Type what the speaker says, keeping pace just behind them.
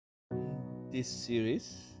this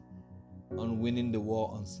series on winning the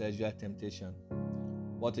war on sexual temptation.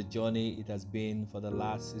 What a journey it has been for the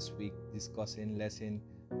last 6 weeks, discussing lessons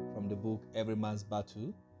from the book Everyman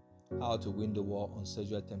Battle, How to Win the War on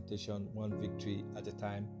Sexual Temptation, One Victory at a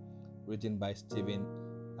Time, written by Stephen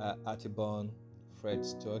Arterburn, Fred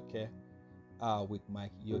Stoeker, with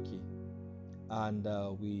Mike Yorkey. And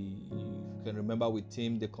we can remember we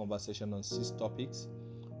themed the conversation on 6 topics,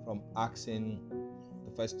 from asking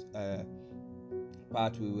the first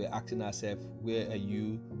part. We were asking ourselves, where are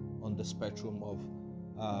you on the spectrum of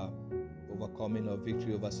overcoming or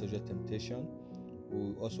victory over sexual temptation?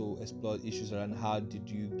 We also explored issues around how did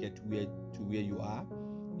you get to where you are,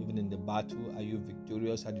 even in the battle. Are you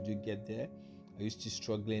victorious? How did you get there? Are you still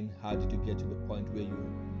struggling? How did you get to the point where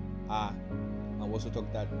you are? And we also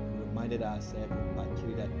talked that we reminded ourselves in part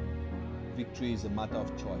 3 that victory is a matter of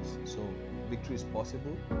choice. So victory is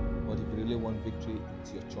possible, but if you really want victory,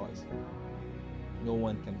 it's your choice. No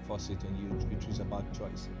one can force it on you. Victory is about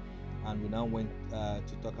choice. And we now went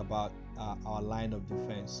to talk about our line of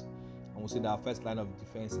defense. And we said our first line of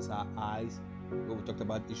defense is our eyes, where we talked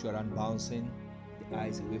about the issue around bouncing the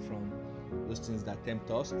eyes away from those things that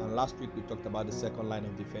tempt us. And last week we talked about the second line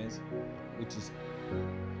of defense, which is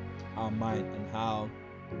our mind, and how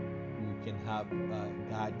we can have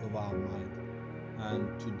guard over our mind.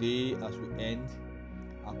 And today, as we end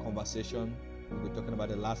our conversation, we'll be talking about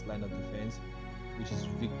the last line of defense, which is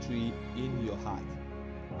victory in your heart.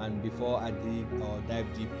 And before I dive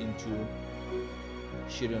deep into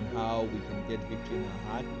sharing on how we can get victory in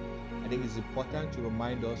our heart, I think it's important to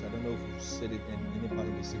remind us, I don't know if we've said it in any part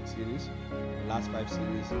of the 6 series, the last 5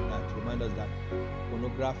 series, that to remind us that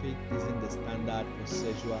pornography isn't the standard for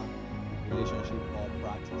sexual relationship or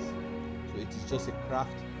practice. So it is just a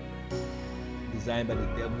craft designed by the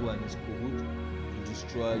devil and his cohort to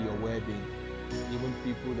destroy your well-being. Even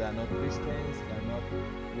people that are not Christians, that are not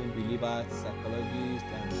even believers, psychologists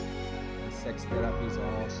and sex therapists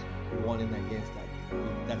are also warning against that.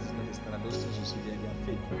 That is not the standard. Those things you see there, they are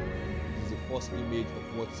fake. It is the false image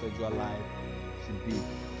of what sexual life should be.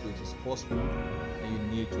 So it is falsehood, and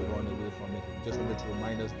you need to run away from it. Just wanted to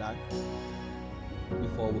remind us that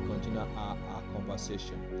before we continue our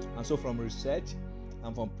conversation. And so from research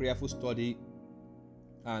and from prayerful study,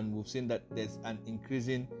 and we've seen that there's an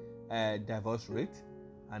increasing divorce rate,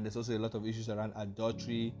 and there's also a lot of issues around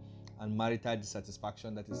adultery and marital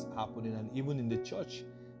dissatisfaction that is happening, and even in the church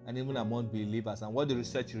and even among believers. And what the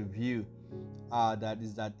research review that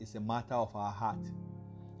it's a matter of our heart.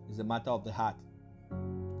 It's a matter of the heart,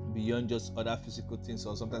 beyond just other physical things.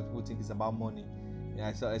 Or sometimes people think it's about money. Yeah,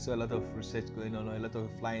 I saw a lot of research going on, a lot of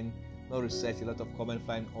flying, not research, a lot of comment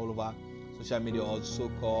flying all over social media, or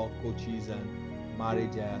so-called coaches and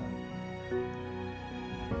marriage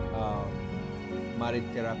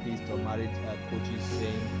therapists or marriage coaches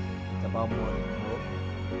saying it's about money.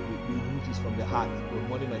 The root is from the heart. The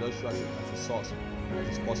money might not show as a source, as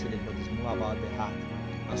it's possible, but it's more about the heart.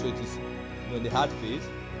 And so it is when the heart fails,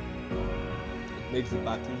 it makes the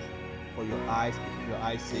battle for your eyes, keep your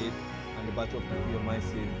eyes safe, and the battle of keeping your mind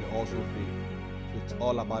safe, they also fail. So it's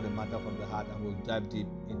all about the matter from the heart, and we'll dive deep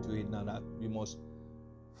into it now. That we must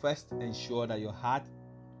first ensure that your heart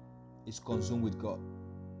is consumed with God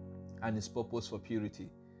and His purpose for purity.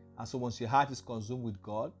 And so once your heart is consumed with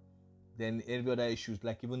God, then every other issues,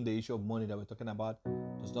 like even the issue of money that we're talking about,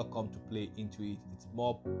 does not come to play into it. It's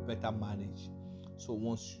more better managed. So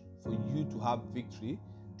once for you to have victory,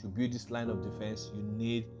 to build this line of defense, you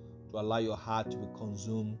need to allow your heart to be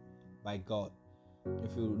consumed by God.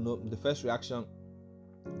 If you know, the first reaction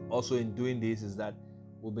also in doing this is that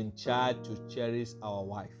we've been charged to cherish our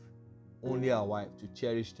wife, only our wife, to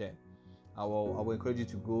cherish them. I will encourage you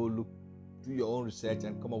to go do your own research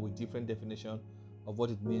and come up with different definitions of what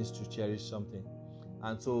it means to cherish something.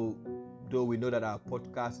 And so, though we know that our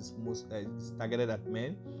podcast is most targeted at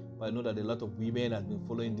men, but I know that a lot of women have been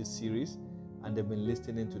following this series and they've been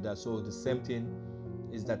listening to that. So the same thing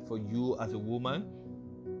is that for you as a woman,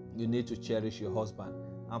 you need to cherish your husband.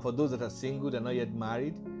 And for those that are single, they're not yet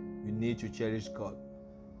married, you need to cherish God.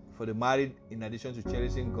 For the married, in addition to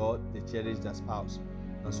cherishing God, they cherish their spouse.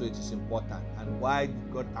 And so it is important. And why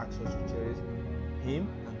God asks us to cherish Him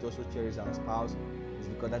and to also cherish our spouse is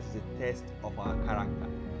because that is a test of our character.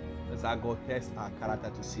 That's how God tests our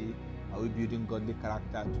character to see, are we building godly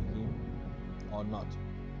character to Him or not.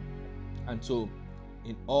 And so,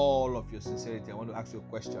 in all of your sincerity, I want to ask you a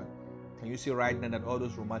question. Can you see right now that all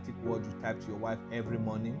those romantic words you type to your wife every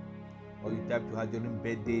morning, or you type to her during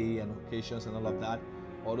birthday and occasions and all of that,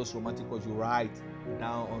 all those romantic words you write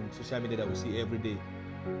down on social media that we see every day,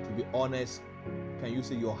 to be honest, can you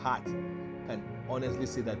say your heart can honestly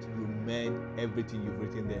say that you meant everything you've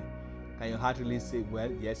written there? Can your heart really say,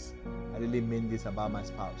 well, yes, I really mean this about my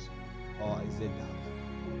spouse? Or is there doubt?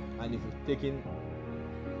 And if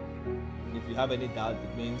you have any doubt,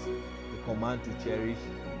 it means the command to cherish,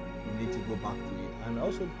 you need to go back to it. And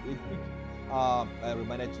also a quick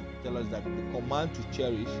reminder to tell us that the command to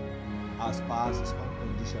cherish our spouse is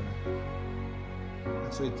unconditional.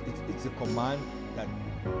 And so it's a command that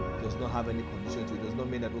does not have any condition to it. It does not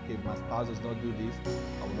mean that, okay, if my spouse does not do this,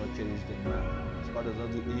 I will not cherish them. My spouse does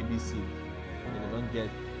not do ABC, and they don't get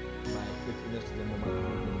my faithfulness to them no matter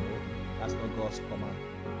what they know. That's not God's command.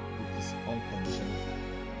 It is unconditional.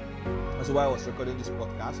 And so while I was recording this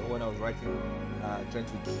podcast, or when I was writing, trying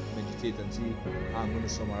to meditate and see how I'm going to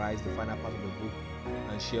summarize the final part of the book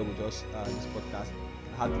and share with us this podcast,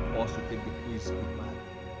 I had to pause to take the quiz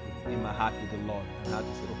in my heart with the Lord, and I had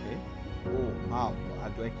to say, okay, how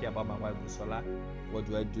do I care about my wife Busola? What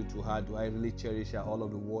do I do to her? Do I really cherish her? All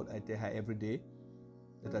of the word I tell her every day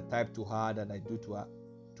that I type to her, that I do to her,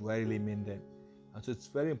 do I really mean them? And so it's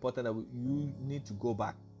very important that you need to go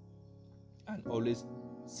back and always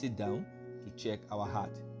sit down to check our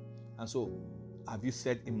heart. And so, have you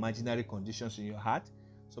set imaginary conditions in your heart?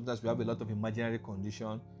 Sometimes we have a lot of imaginary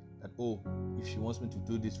conditions that, if she wants me to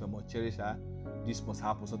do this, if I must cherish her, this must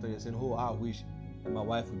happen. Sometimes you're saying, I wish that my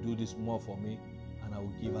wife would do this more for me and I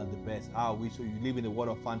will give her the best. I wish. So you live in a world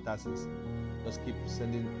of fantasies. Just keep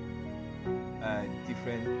sending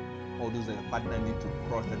different hurdles that your partner need to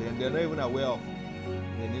cross that they're not even aware of.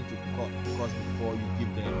 They need to cross before you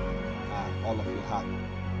give them all of your heart.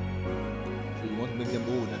 So you want to make them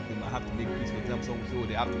that they might have to make peace. For example, some will say,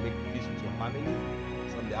 they have to make peace with your family.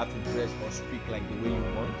 Some they have to dress or speak like the way you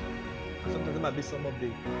want. And sometimes there might be some of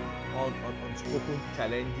the unspoken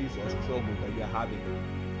challenges or struggles that you're having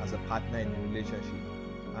as a partner in a relationship,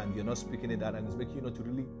 and you're not speaking it out, and it's making you not to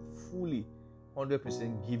really fully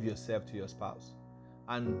 100% give yourself to your spouse.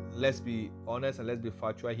 And let's be honest and let's be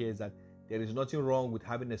factual here, is that there is nothing wrong with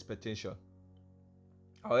having expectation.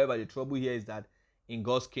 However, the trouble here is that in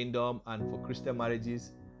God's kingdom and for Christian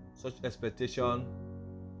marriages, such expectation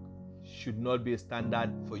should not be a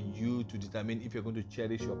standard for you to determine if you're going to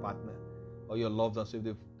cherish your partner or your loved ones. So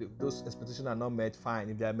if those expectations are not met, fine.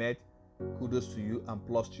 If they are met, kudos to you and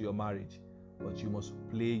plus to your marriage. But you must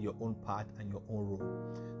play your own part and your own role.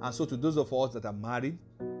 And so to those of us that are married,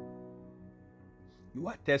 you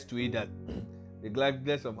attest to it that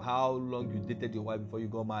regardless of how long you dated your wife before you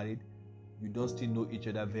got married, you don't still know each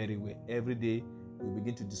other very well. Every day, you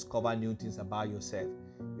begin to discover new things about yourself.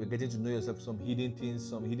 You're getting to know yourself, some hidden things,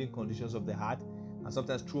 some hidden conditions of the heart. And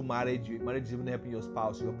sometimes through marriage is even helping your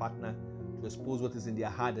spouse, your partner, to expose what is in their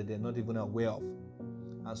heart that they're not even aware of.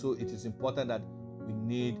 And so it is important that we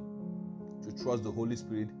need to trust the Holy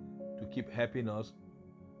Spirit to keep helping us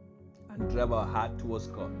and drive our heart towards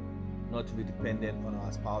God, not to be dependent on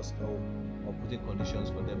our spouse or putting conditions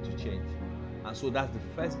for them to change. And so that's the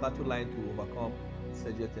first battle line to overcome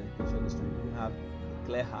sexual temptation, is to even have a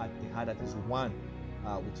clear heart, a heart that is one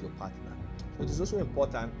with your partner. So it is also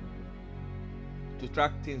important to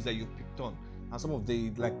track things that you've picked on. And some of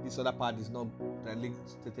this other part is not directly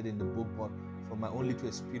stated in the book, but from my own little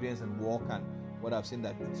experience and work and what I've seen,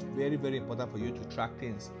 that it's very, very important for you to track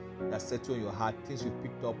things that settle in your heart, things you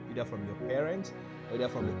picked up either from your parents or either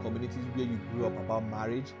from the communities where you grew up, about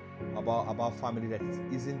marriage, about family, that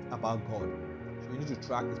isn't about God. So you need to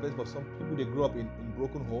track, especially for some people, they grew up in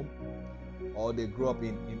broken home, or they grew up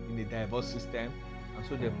in a diverse system, and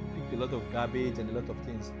so they've picked a lot of garbage and a lot of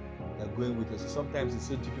things that are going with it. So sometimes it's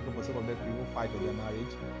so difficult for some of them to even fight for their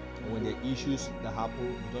marriage, and when there are issues that happen,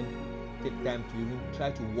 you don't take time to even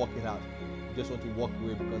try to work it out. You just want to walk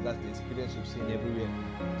away, because that's the experience you've seen everywhere.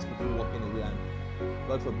 It's people walking away, and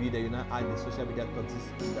God forbid that you now add the social media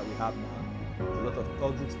toxicity that we have now. There's a lot of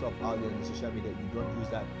toxic stuff out there in the social media. You don't use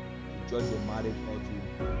that to judge your marriage or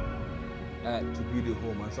to build a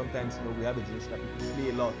home. And sometimes, we have a generation that people play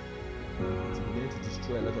a lot. It's beginning to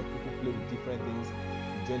destroy a lot of people. Play with different things.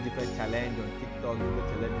 You join different challenge on TikTok, different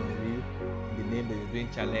challenge on Reel, in the name that you're doing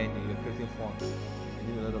challenge and you're creating fun. And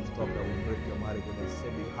doing a lot of stuff that will break your marriage and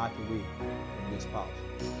set the heart away from your spouse.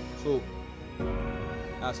 So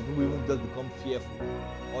some people even just become fearful.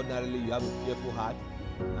 Ordinarily, you have a fearful heart,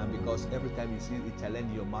 and because every time you see a challenge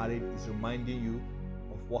in your marriage, it's reminding you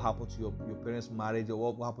of what happened to your parents' marriage,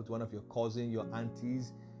 or what happened to one of your cousins, your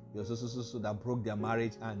aunties, your so that broke their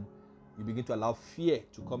marriage, and you begin to allow fear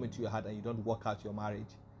to come into your heart, and you don't work out your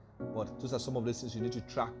marriage. But those are some of those things you need to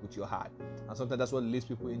track with your heart, and sometimes that's what leads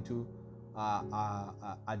people into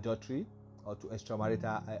adultery or to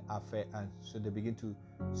extramarital affair, and so they begin to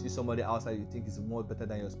see somebody outside you think is more better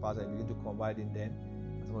than your spouse, and you begin to confide in them.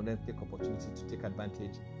 And some of them take opportunity to take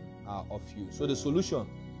advantage of you. So the solution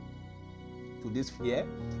to this fear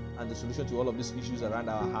and the solution to all of these issues around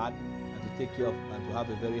our heart, and to take care of and to have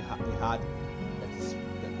a very heart that is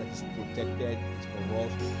protected, is for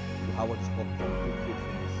us to have what is called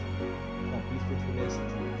complete faithfulness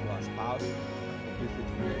to our spouse, and complete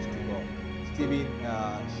faithfulness to God. Stephen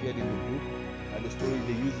shared in the book the story.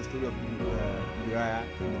 They use the story of Uriah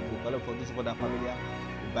in the book. All of for those of that familiar,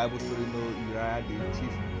 the Bible story know Uriah, the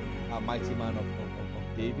chief mighty man of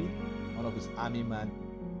David, one of his army men,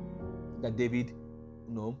 that David,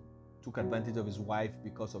 took advantage of his wife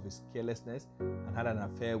because of his carelessness and had an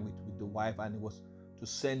affair with the wife, and it was to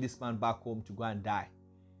send this man back home to go and die.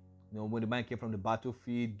 When the man came from the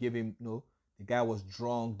battlefield, gave him, the guy was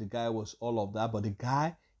drunk, the guy was all of that, but the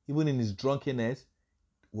guy, even in his drunkenness,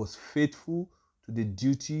 was faithful to the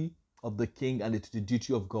duty of the king and to the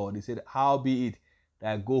duty of God. He said, how be it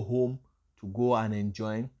that I go home to go and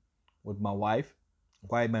enjoy with my wife,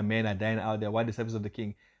 while my men are dying out there, while the service of the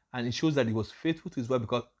king. And it shows that he was faithful to his wife,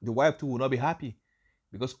 because the wife too will not be happy,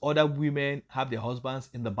 because other women have their husbands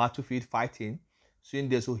in the battlefield fighting,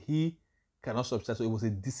 so he cannot subsist. So he was a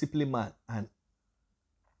disciplined man, and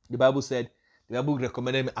the Bible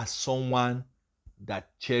recommended him as someone that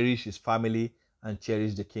cherished his family and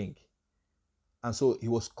cherished the king. And so he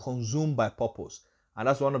was consumed by purpose, and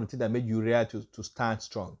that's one of the things that made Uriah to stand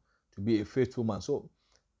strong, to be a faithful man. So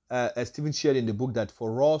as Stephen shared in the book, that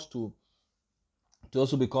for us to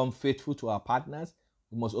also become faithful to our partners,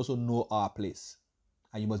 we must also know our place,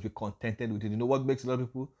 and you must be contented with it. What makes a lot of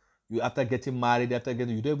people, after getting married, you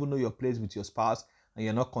don't even know your place with your spouse, and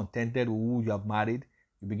you're not contented with who you have married.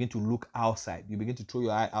 You begin to look outside. You begin to throw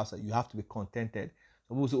your eye outside. You have to be contented.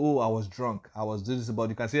 Some people say, oh, I was drunk, I was doing this. About,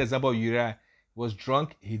 you can see the example of Uriah. He was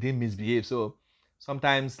drunk, he didn't misbehave. So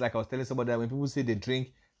sometimes, like I was telling somebody, that when people say they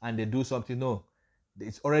drink and they do something, no,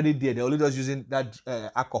 it's already there. They're only just using that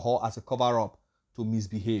alcohol as a cover-up to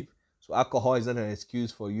misbehave. So alcohol is not an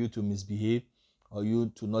excuse for you to misbehave, or you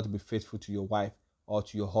to not be faithful to your wife or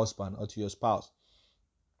to your husband or to your spouse.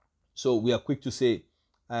 So we are quick to say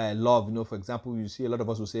love. For example, you see a lot of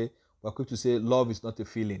us will say, we're quick to say love is not a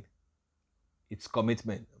feeling, it's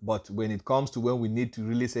commitment. But when it comes to when we need to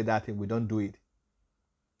really say that thing, we don't do it.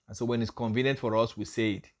 And so when it's convenient for us, we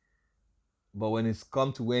say it. But when it's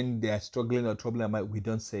come to when they are struggling or troubling, we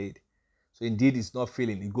don't say it. So indeed, it's not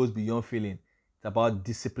feeling. It goes beyond feeling. It's about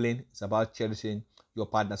discipline. It's about cherishing your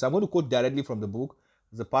partner. So I'm going to quote directly from the book.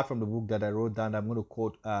 There's a part from the book that I wrote down. I'm going to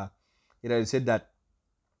quote. It said that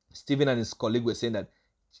Stephen and his colleague were saying that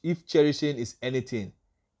if cherishing is anything,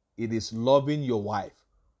 it is loving your wife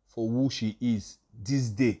for who she is this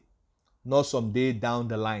day, not some day down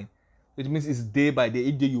the line. It means it's day by day.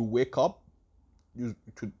 Each day you wake up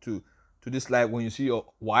to this life, when you see your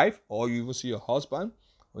wife, or you even see your husband,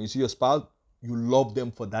 when you see your spouse, you love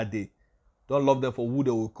them for that day. Don't love them for who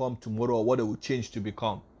they will come tomorrow or what they will change to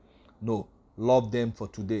become. No, love them for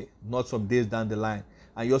today, not some days down the line.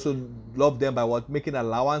 And you also love them by what? Making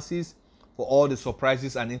allowances for all the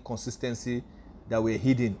surprises and inconsistency that were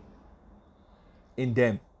hidden in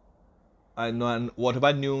them. And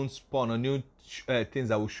whatever new spawn or new things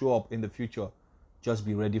that will show up in the future, just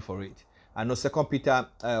be ready for it. I know 2 Peter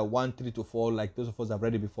 1:3-4, like those of us that have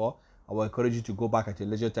read it before, I will encourage you to go back at your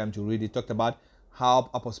leisure time to read it. It talked about how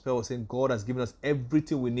Apostle Paul was saying God has given us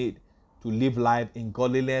everything we need to live life in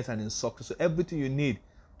godliness and in success. So everything you need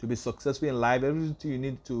to be successful in life, everything you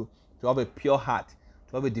need to have a pure heart,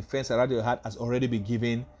 to have a defense around your heart, has already been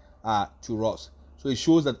given to us. So it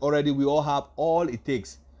shows that already we all have all it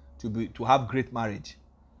takes to have great marriage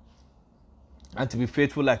and to be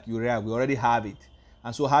faithful like Uriah. We already have it.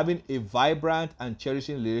 And so having a vibrant and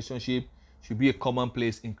cherishing relationship should be a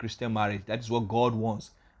commonplace in Christian marriage. That is what God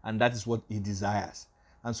wants, and that is what He desires.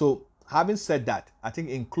 And so, having said that, I think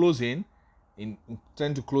in closing, in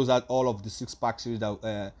trying to close out all of the 6-part series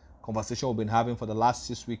that conversation we've been having for the last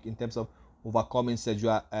 6 weeks in terms of overcoming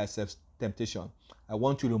sexual self-temptation, I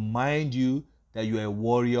want to remind you that you are a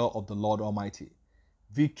warrior of the Lord Almighty.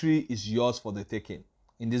 Victory is yours for the taking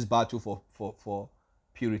in this battle for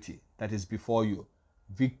purity that is before you.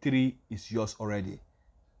 Victory is yours already.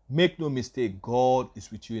 Make no mistake, God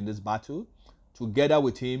is with you in this battle. Together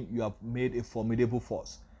with Him, you have made a formidable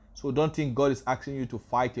force. So don't think God is asking you to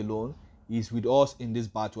fight alone. He is with us in this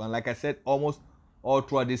battle. And like I said, almost all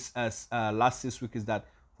throughout this last 6 weeks, is that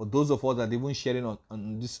for those of us that are even sharing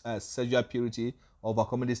on this sexual purity,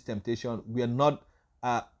 overcoming this temptation, we are not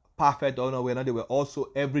perfect, or no, we're not. We're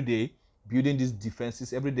also every day building these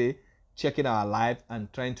defenses, every day checking our life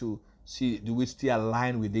and trying to see, do we still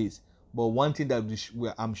align with this? But one thing that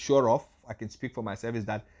I'm sure of, I can speak for myself, is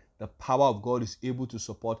that the power of God is able to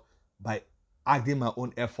support by adding my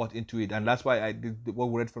own effort into it. And that's why I did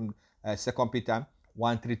what we read from 2 Peter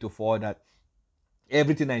 1:3-4, that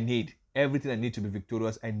everything I need to be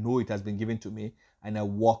victorious, I know it has been given to me, and I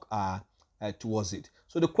walk towards it.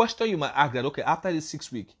 So the question you might ask that, okay, after this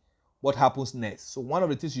 6 week, what happens next? So one of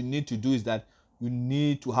the things you need to do is that you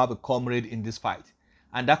need to have a comrade in this fight.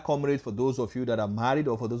 And that comrade, for those of you that are married,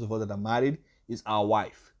 or for those of us that are married, is our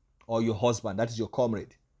wife or your husband. That is your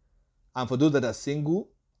comrade. And for those that are single,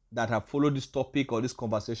 that have followed this topic or this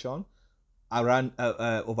conversation around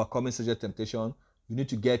overcoming sexual temptation, you need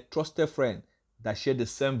to get trusted friend that share the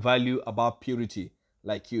same value about purity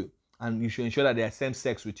like you. And you should ensure that they are same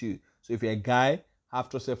sex with you. So if you're a guy, have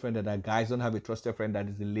trusted friend that are guys. Don't have a trusted friend that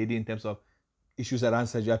is a lady in terms of issues around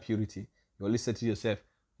sexual purity. You always say to yourself,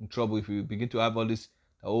 in trouble if you begin to have all this,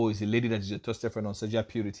 oh, it's a lady that is your trusted friend on sexual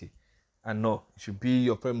purity. And no, it should be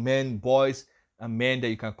your friend, men, boys, and men that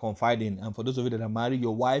you can confide in. And for those of you that are married,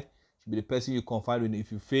 your wife should be the person you confide in.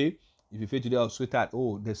 If you fail today, oh, sweetheart,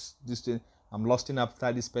 oh, this thing, I'm lusting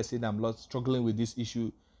after this person, I'm struggling with this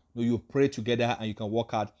issue. You pray together and you can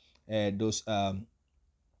work out those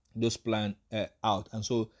plans out. And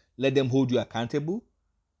so let them hold you accountable,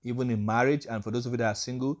 even in marriage. And for those of you that are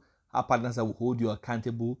single, have partners that will hold you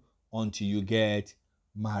accountable until you get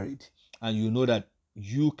married. And you know that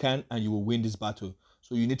you can and you will win this battle.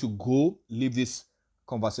 So you need to go leave this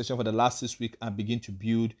conversation for the last 6 weeks and begin to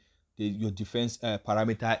build your defense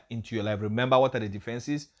parameter into your life. Remember, what are the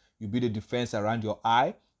defenses? You build a defense around your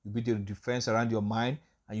eye, you build a defense around your mind,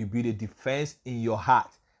 and you build a defense in your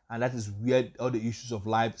heart. And that is where all the issues of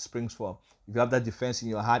life springs from. If you have that defense in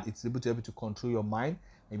your heart, it's able to control your mind,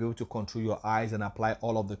 and be able to control your eyes and apply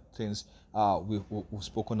all of the things we've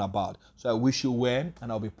spoken about. So I wish you well,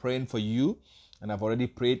 and I'll be praying for you. And I've already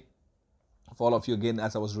prayed for all of you again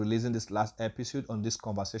as I was releasing this last episode on this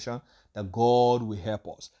conversation, that God will help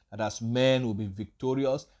us, that as men will be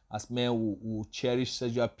victorious, as men will cherish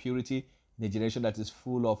sexual purity in a generation that is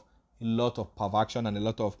full of a lot of perversion and a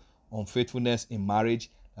lot of unfaithfulness in marriage,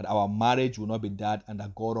 that our marriage will not be that, and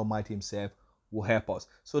that God Almighty Himself will help us.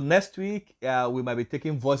 So next week, we might be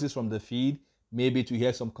taking voices from the feed, maybe to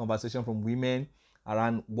hear some conversation from women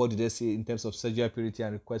around what do they say in terms of sexual purity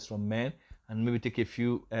and requests from men, and maybe take a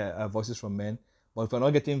few voices from men. But if we're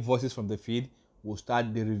not getting voices from the feed, we'll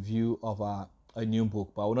start the review of a new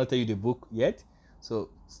book. But I will not tell you the book yet. So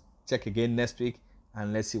check again next week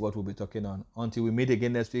and let's see what we'll be talking on. Until we meet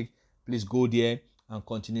again next week, please go there and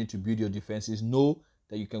continue to build your defenses. Know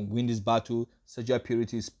that you can win this battle. Sexual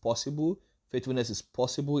purity is possible. Faithfulness is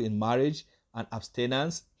possible in marriage. And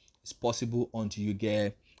abstinence is possible until you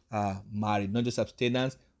get married. Not just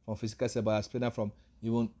abstinence from physical sex, but abstinence from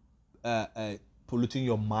even polluting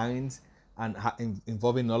your minds and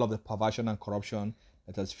involving all of the perversion and corruption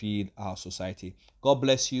that has filled our society. God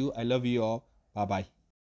bless you. I love you all. Bye-bye.